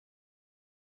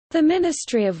The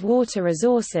Ministry of Water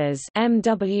Resources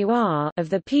 (MWR) of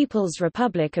the People's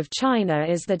Republic of China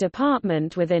is the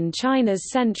department within China's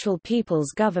Central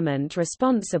People's Government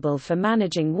responsible for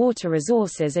managing water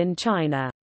resources in China.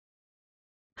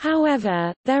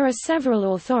 However, there are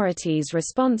several authorities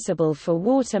responsible for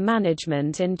water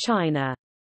management in China.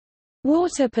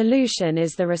 Water pollution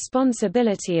is the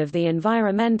responsibility of the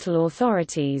environmental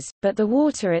authorities, but the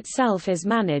water itself is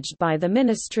managed by the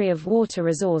Ministry of Water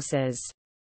Resources.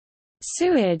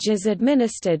 Sewage is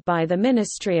administered by the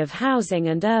Ministry of Housing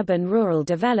and Urban-Rural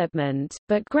Development,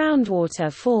 but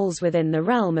groundwater falls within the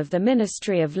realm of the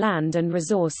Ministry of Land and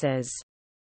Resources.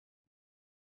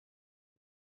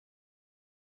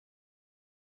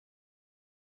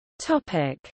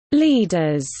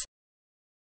 Leaders.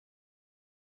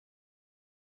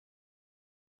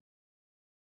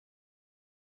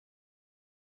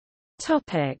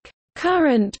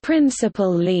 Current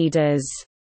principal leaders.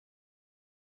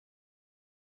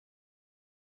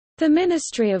 The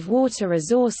Ministry of Water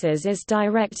Resources is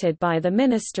directed by the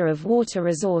Minister of Water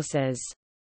Resources.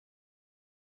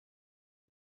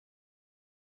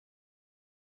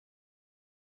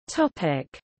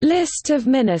 List of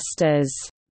ministers.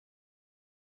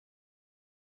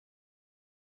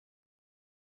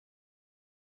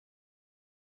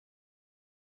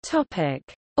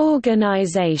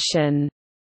 Organization.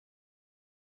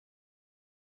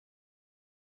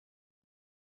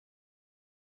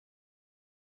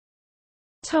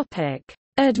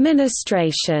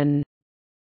 Administration.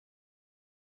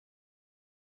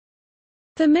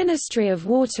 The Ministry of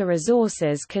Water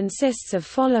Resources consists of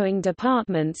following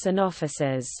departments and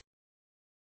offices.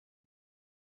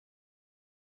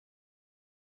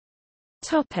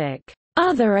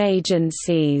 Other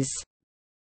agencies.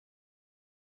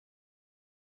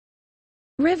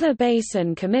 River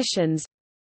Basin Commissions.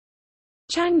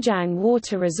 Changjiang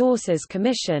Water Resources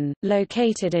Commission,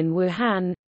 located in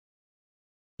Wuhan.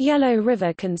 Yellow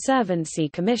River Conservancy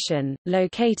Commission,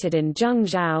 located in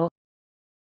Zhengzhou.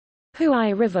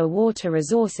 Huai River Water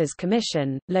Resources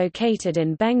Commission, located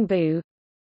in Bengbu.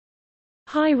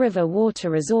 Hai River Water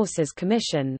Resources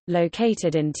Commission,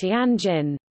 located in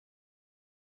Tianjin.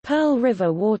 Pearl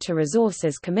River Water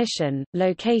Resources Commission,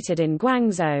 located in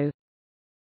Guangzhou.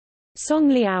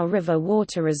 Songliao River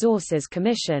Water Resources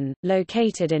Commission,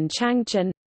 located in Changchun.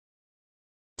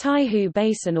 Taihu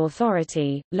Basin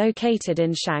Authority, located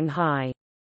in Shanghai.